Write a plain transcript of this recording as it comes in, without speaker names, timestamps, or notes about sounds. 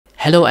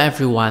Hello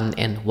everyone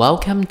and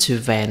welcome to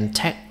Van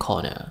Tech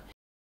Corner.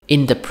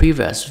 In the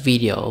previous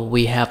video,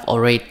 we have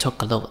already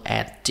took a look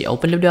at the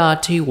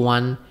OpenWrt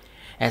One.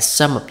 As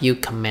some of you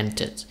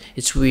commented,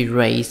 it would be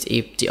raised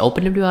if the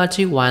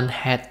OpenWrt One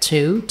had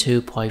two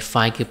 2.5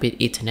 gigabit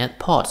Ethernet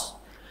ports.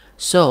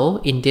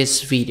 So in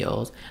this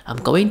video, I'm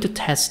going to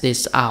test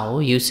this out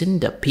using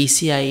the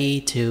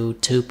PCIe to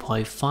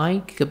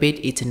 2.5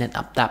 gigabit Ethernet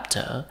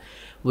adapter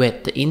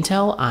with the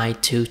Intel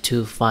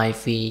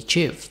I225-V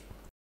chip.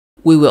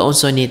 We will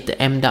also need the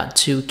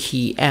M.2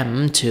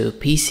 Key-M to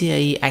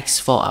PCIe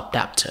X4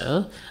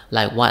 adapter,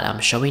 like what I'm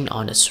showing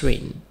on the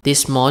screen.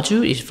 This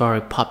module is very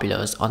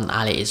popular on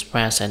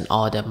AliExpress and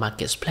other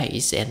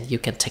marketplaces, and you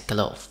can take a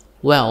look.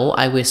 Well,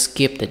 I will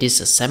skip the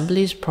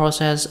disassembly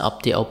process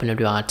of the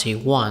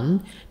OpenWrt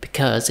One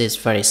because it's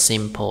very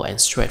simple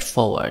and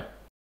straightforward.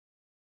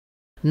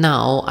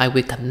 Now, I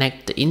will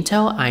connect the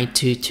Intel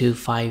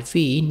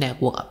I225-V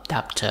network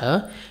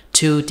adapter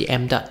to the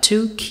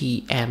M.2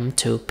 Key-M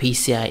to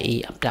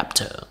PCIe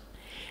adapter,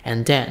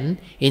 and then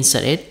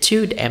insert it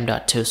to the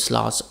M.2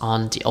 slots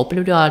on the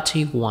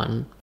OpenWrt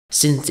One.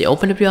 Since the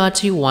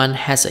OpenWrt One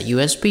has a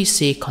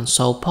USB-C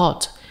console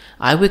port,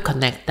 I will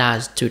connect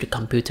that to the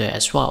computer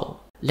as well.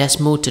 Let's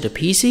move to the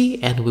PC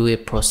and we will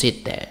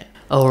proceed there.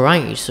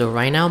 Alright, so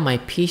right now my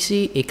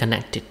PC is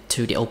connected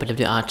to the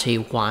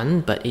OpenWrt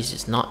One, but it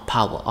is not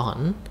power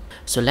on.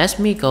 So let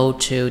me go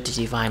to the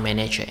device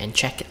manager and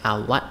check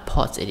out what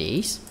port it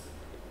is.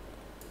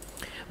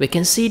 We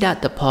can see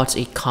that the port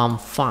is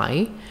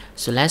COM5.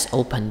 So let's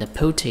open the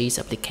PCIe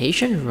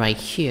application right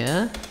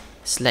here.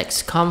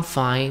 Select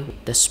COM5.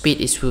 The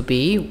speed will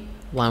be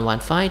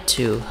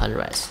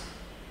 115/200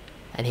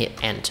 and hit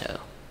enter.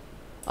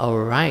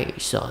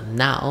 Alright, so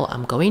now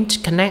I'm going to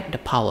connect the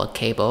power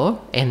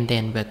cable and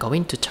then we're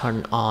going to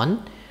turn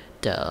on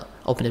the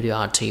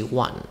OpenWrt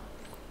One.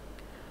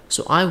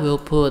 So I will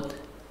put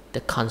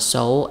the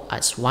console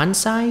as one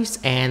side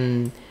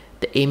and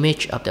the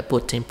image of the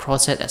booting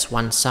process as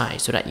one side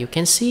so that you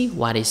can see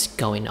what is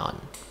going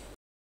on.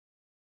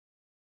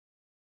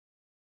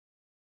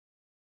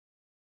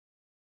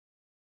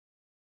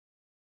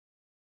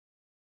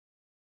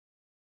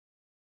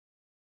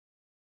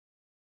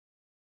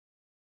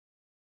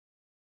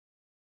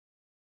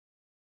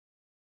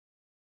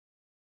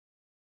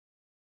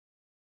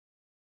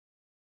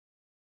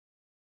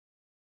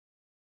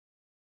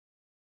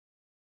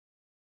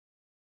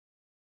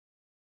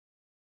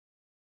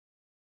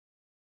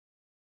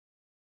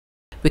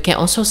 We can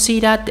also see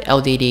that the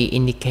LED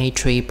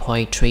indicates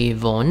 3.3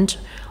 volts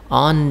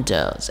on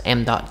the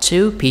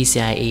M.2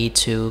 PCIe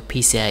to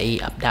PCIe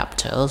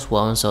adapters will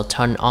also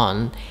turn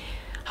on.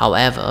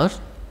 However,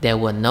 there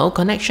were no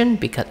connection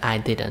because I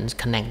didn't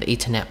connect the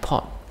Ethernet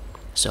port.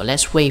 So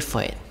let's wait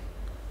for it.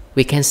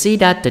 We can see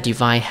that the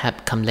device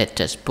had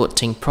completed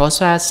booting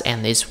process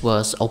and this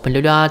was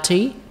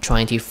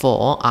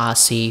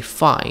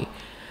OpenWrt24RC5.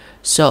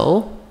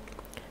 So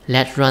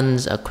let's run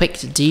a quick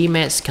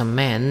dmax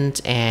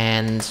command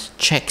and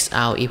check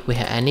out if we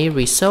have any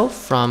result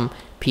from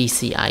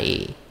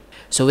PCIe.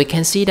 So we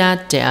can see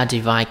that there are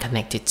devices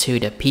connected to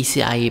the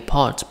PCIe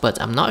port, but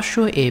I'm not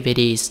sure if it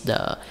is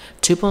the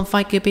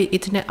 2.5 gigabit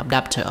Ethernet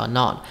adapter or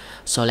not.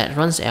 So let's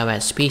run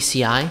ls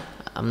PCI.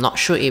 I'm not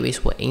sure if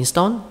it will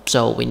install,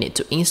 so we need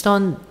to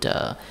install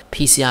the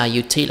PCI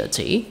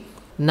utility.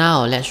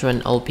 Now let's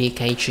run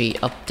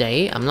OPKG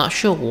update. I'm not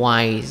sure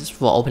why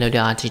for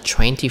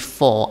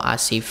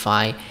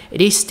OpenWrt24RC5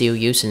 it is still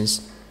using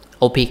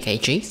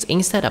OPKG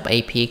instead of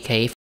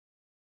APK.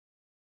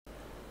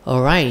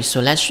 Alright, so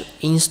let's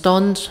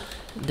install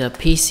the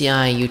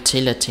PCI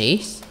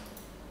utilities.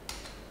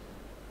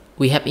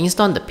 We have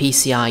installed the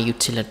PCI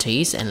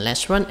utilities and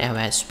let's run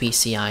ls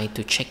PCI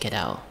to check it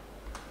out.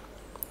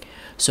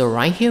 So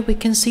right here we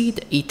can see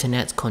the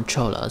Ethernet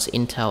controllers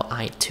Intel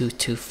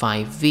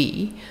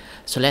I225-V.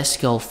 So let's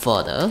go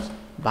further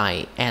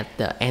by add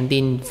the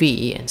ending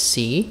V and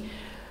C.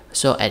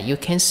 So as you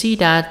can see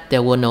that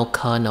there were no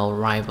kernel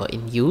driver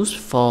in use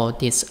for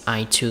this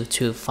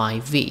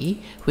I225-V,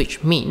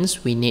 which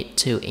means we need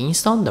to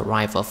install the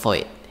driver for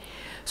it.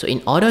 So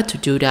in order to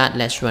do that,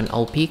 let's run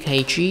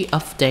OPKG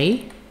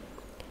update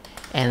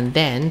and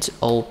then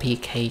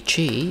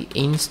OPKG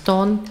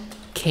install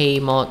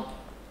kmod-igc.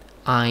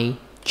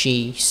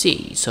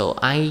 So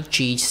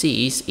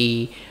igc is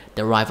the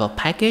driver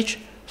package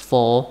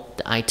for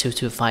the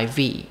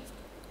I225-V.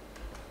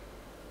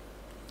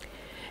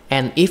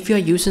 And if you're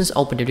using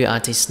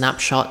OpenWrt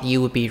snapshot,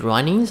 you will be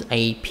running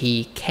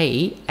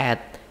APK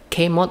at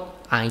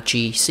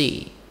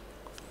kmod-igc.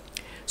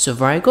 So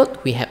very good,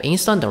 we have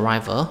installed the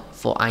driver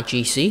for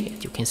IGC,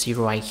 as you can see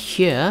right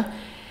here.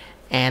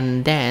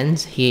 And then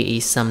here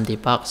is some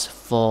debugs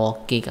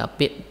for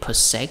gigabit per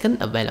second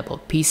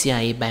available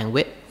PCIe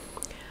bandwidth.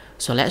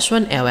 So let's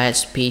run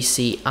ls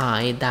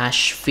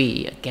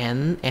PCI-V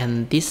again,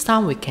 and this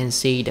time we can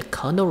see the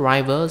kernel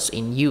drivers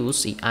in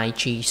use in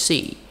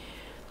IGC.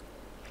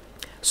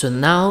 So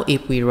now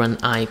if we run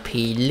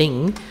IP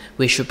link,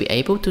 we should be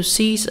able to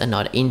see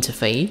another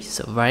interface.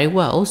 So very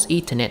well,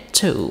 Ethernet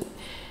 2.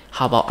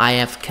 How about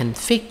if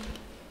config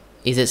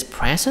Is it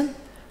present?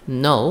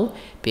 No,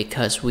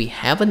 because we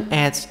haven't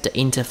added the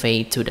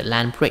interface to the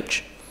LAN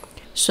bridge.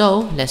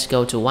 So let's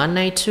go to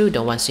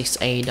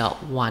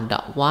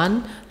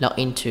 192.168.1.1, log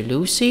into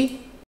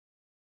Lucy.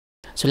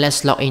 So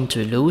let's log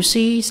into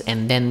Lucy's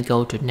and then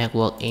go to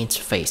Network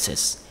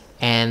Interfaces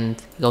and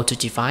go to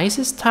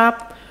Devices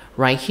tab.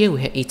 Right here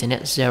we have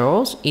Ethernet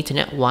 0,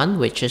 Ethernet 1,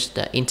 which is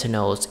the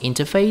internal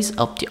interface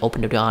of the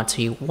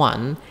OpenWrt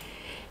One,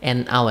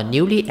 and our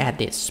newly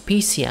added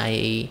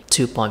PCIe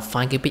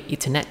 2.5 gigabit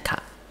Ethernet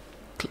card.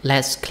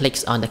 Let's click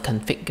on the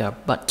configure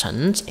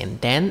buttons and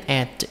then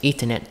add the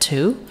Ethernet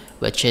 2,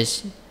 which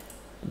is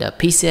the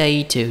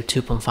PCIe to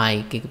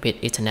 2.5 gigabit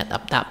Ethernet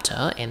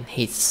adapter, and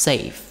hit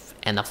save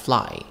and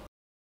apply.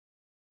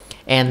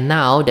 And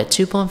now the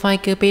 2.5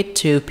 gigabit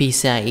to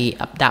PCIe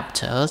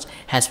adapters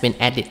has been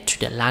added to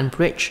the LAN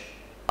bridge.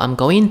 I'm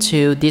going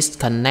to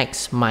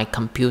disconnect my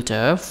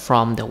computer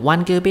from the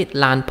 1 gigabit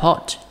LAN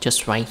port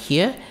just right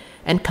here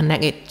and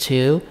connect it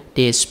to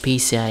this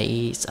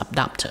PCIe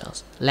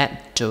adapters.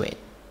 Let's do it.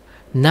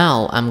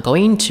 Now I'm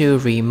going to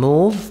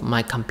remove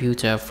my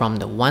computer from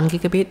the 1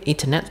 gigabit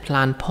Ethernet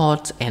LAN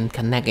port and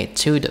connect it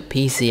to the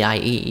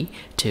PCIe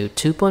to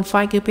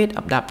 2.5 gigabit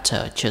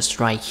adapter just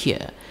right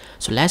here.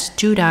 So let's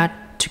do that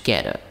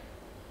together.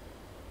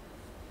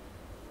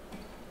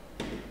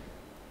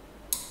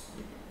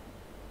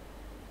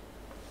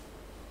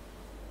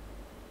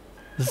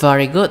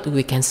 Very good,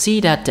 we can see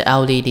that the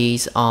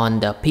LEDs on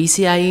the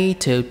PCIe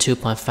to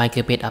 2.5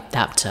 gigabit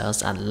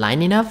adapters are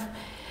lining up,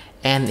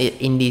 and it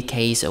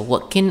indicates a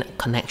working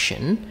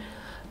connection.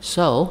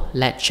 So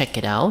let's check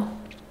it out.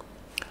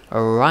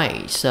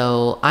 Alright,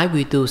 so I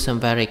will do some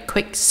very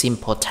quick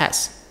simple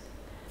tests.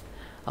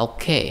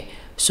 Okay,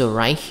 so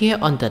right here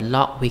on the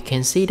log we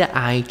can see the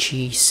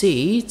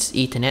IGC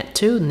Ethernet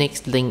 2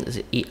 next link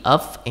is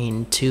up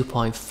in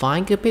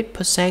 2.5 gigabit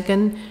per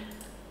second,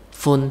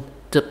 full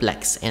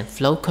duplex and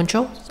flow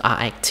control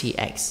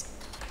RTX.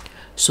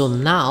 So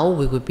now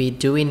we will be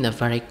doing a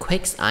very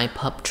quick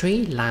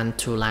iPub3 LAN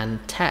to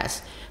LAN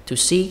test to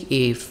see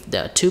if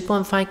the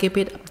 2.5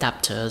 gigabit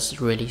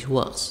adapters really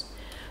works.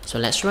 So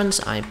let's run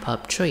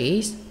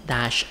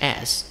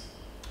iPub3-S.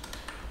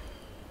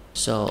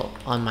 So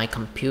on my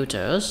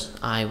computers,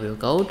 I will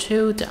go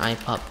to the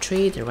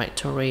iPub3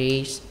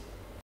 directories,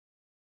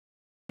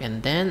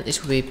 and then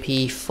it will be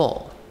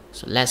P4.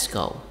 So let's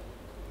go.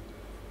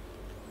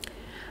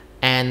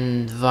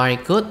 And very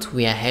good,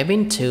 we are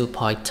having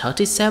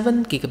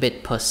 2.37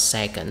 gigabit per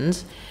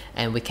second,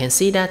 and we can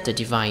see that the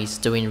device is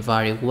doing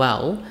very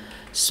well.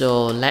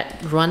 So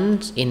let's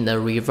run in the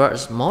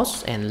reverse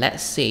mode and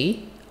let's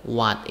see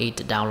what is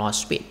the download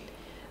speed.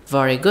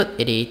 Very good,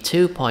 it is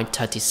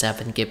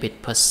 2.37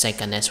 gigabit per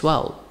second as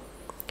well.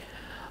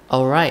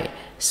 Alright,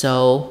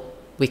 so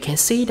we can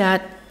see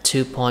that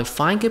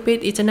 2.5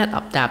 gigabit Ethernet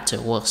adapter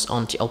works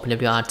on the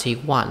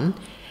OpenWrt One.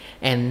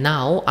 And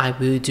now I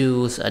will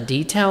do a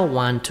detailed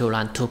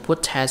one-to-one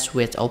throughput test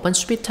with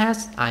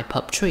OpenSpeedTest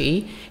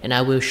iPub3, and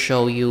I will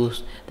show you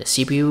the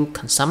CPU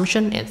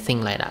consumption and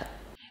things like that.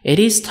 It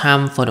is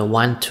time for the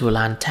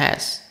one-to-one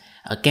test.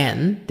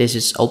 Again, this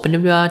is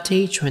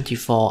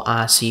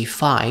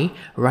OpenWrt24RC5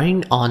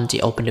 running on the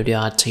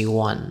OpenWrt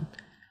One.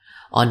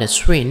 On the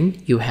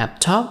screen, you have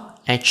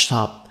top, edge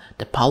top,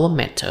 the power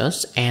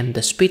meters, and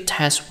the speed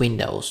test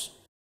windows.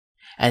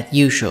 As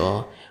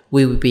usual,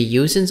 we will be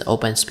using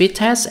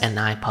OpenSpeedTest and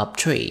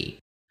iPub3.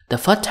 The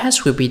first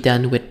test will be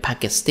done with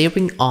packet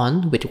steering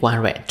on with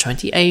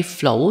 128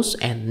 flows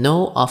and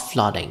no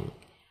offloading.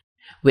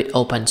 With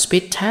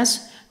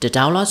OpenSpeedTest, the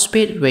download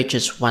speed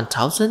reaches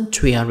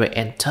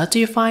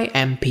 1335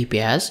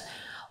 Mbps,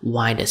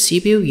 while the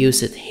CPU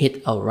usage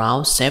hit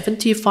around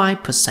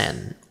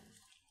 75%.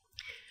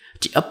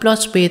 The upload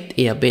speed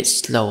is a bit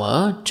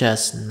slower,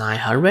 just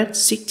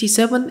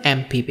 967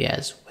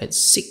 Mbps with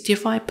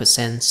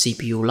 65%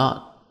 CPU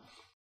load.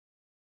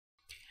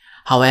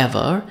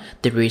 However,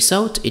 the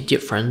result is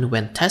different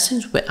when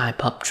testing with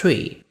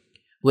iPub3.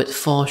 With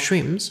 4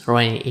 streams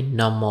running in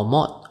normal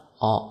mode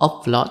or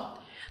offload,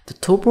 the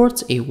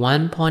throughput is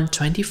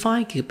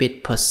 1.25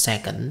 gigabit per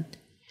second.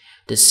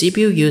 The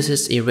CPU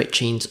usage is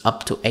reaching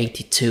up to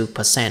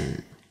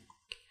 82%.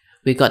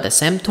 We got the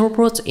same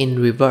throughput in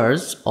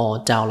reverse or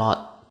download.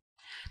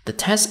 The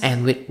test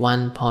ends with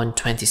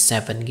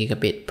 1.27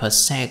 gigabit per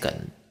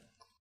second.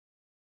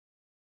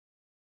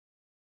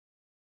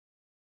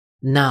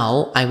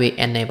 Now I will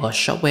enable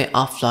shortwave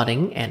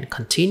offloading and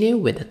continue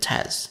with the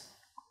test.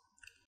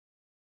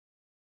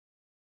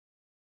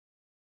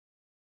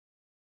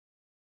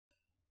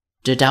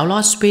 The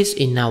download speed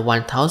is now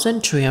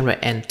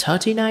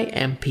 1339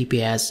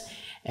 Mbps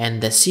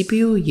and the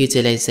CPU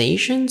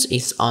utilization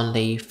is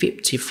only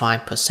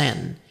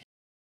 55%.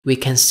 We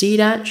can see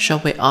that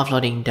shortwave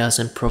offloading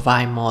doesn't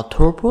provide more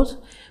throughput,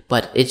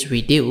 but it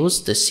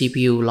reduces the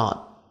CPU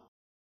load.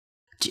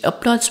 The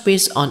upload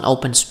speed on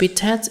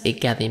OpenSpeedTest is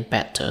getting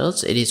better.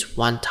 It is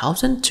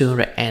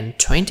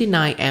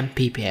 1229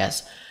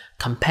 Mbps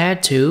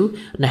compared to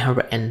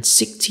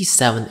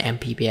 967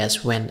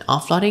 Mbps when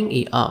offloading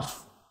is off.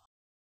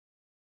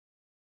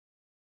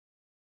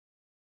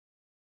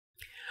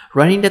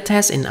 Running the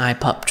test in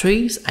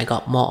iPub3, I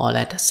got more or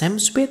less the same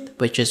speed,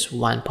 which is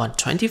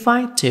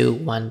 1.25 to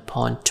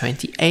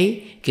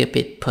 1.28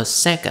 gigabit per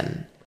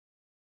second.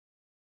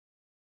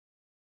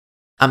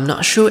 I'm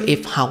not sure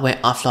if hardware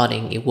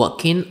offloading is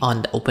working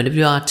on the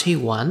OpenWrt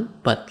One,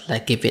 but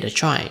let's give it a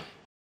try.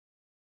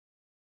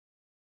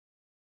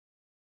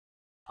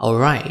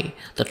 Alright,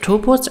 the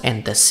throughput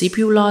and the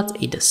CPU load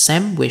is the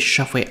same with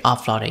software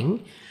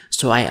offloading,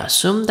 so I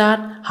assume that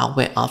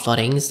hardware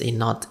offloading is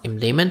not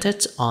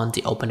implemented on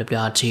the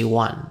OpenWrt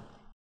One.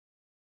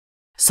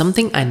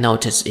 Something I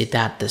noticed is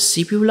that the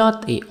CPU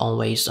load is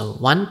always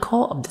on one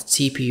core of the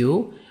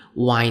CPU,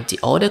 while the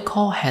other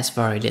core has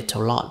very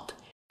little load.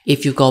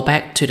 If you go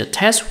back to the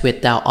test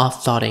without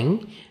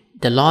offloading,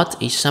 the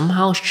load is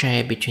somehow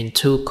shared between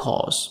two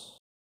cores.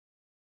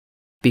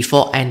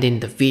 Before ending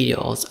the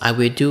videos, I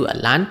will do a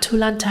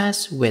LAN-to-LAN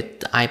test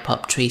with the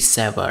iPub3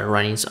 server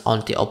running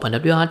on the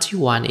OpenWrt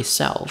One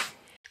itself.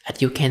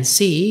 As you can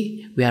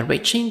see, we are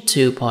reaching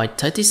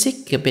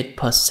 2.36 gigabit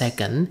per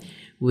second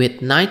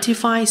with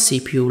 95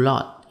 CPU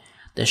load.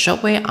 The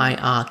software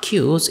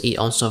IRQs is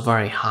also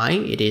very high,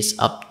 it is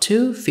up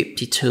to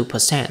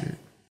 52%.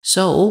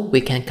 So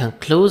we can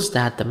conclude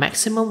that the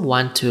maximum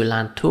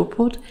LAN-to-LAN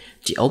throughput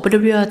the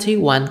OpenWrt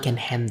One can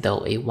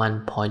handle is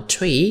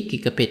 1.3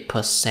 gigabit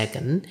per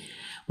second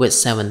with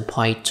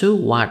 7.2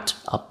 watts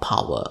of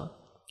power.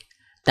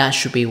 That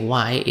should be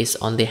why it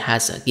only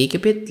has a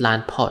gigabit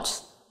LAN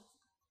port.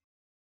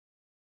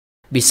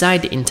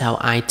 Besides the Intel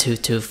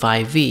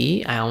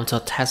I225-V, I also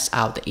test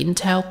out the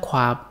Intel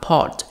Quad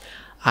port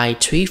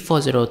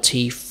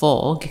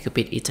I340-T4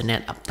 Gigabit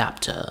Ethernet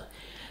adapter.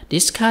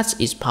 This card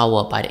is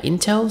powered by the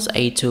Intel's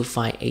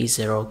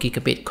A225-A0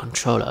 Gigabit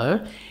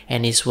Controller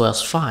and it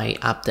works fine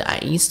after I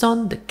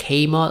installed the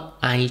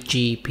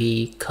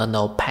kmod-igc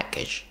kernel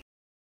package.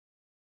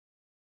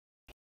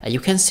 As you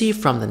can see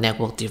from the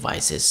network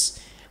devices,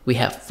 we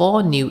have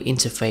 4 new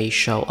interfaces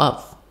show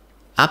up.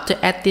 After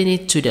adding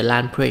it to the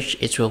LAN bridge,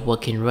 it will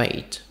work in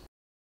RAID.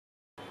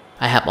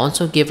 I have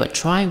also given a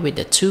try with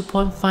the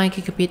 2.5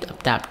 gigabit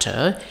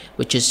adapter,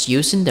 which is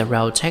using the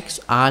Realtek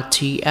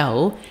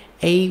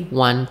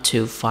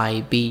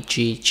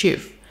RTL8125BG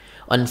chip.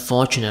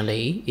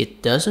 Unfortunately,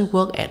 it doesn't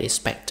work as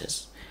expected.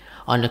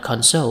 On the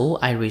console,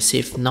 I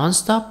received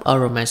non-stop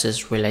error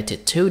messages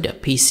related to the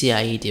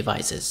PCIe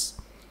devices.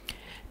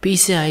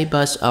 PCIe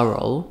bus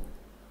error,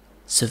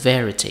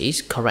 severity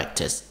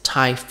corrected,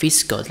 type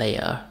physical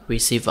layer,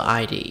 receiver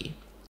ID.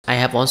 I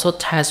have also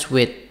tested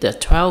with the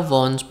 12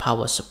 volts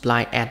power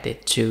supply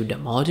added to the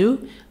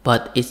module,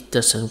 but it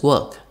doesn't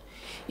work.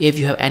 If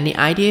you have any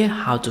idea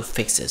how to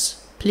fix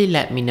this, please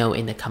let me know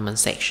in the comment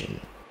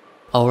section.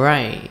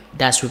 Alright,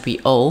 that will be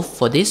all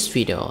for this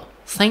video.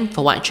 Thanks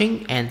for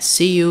watching and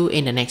see you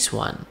in the next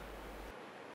one.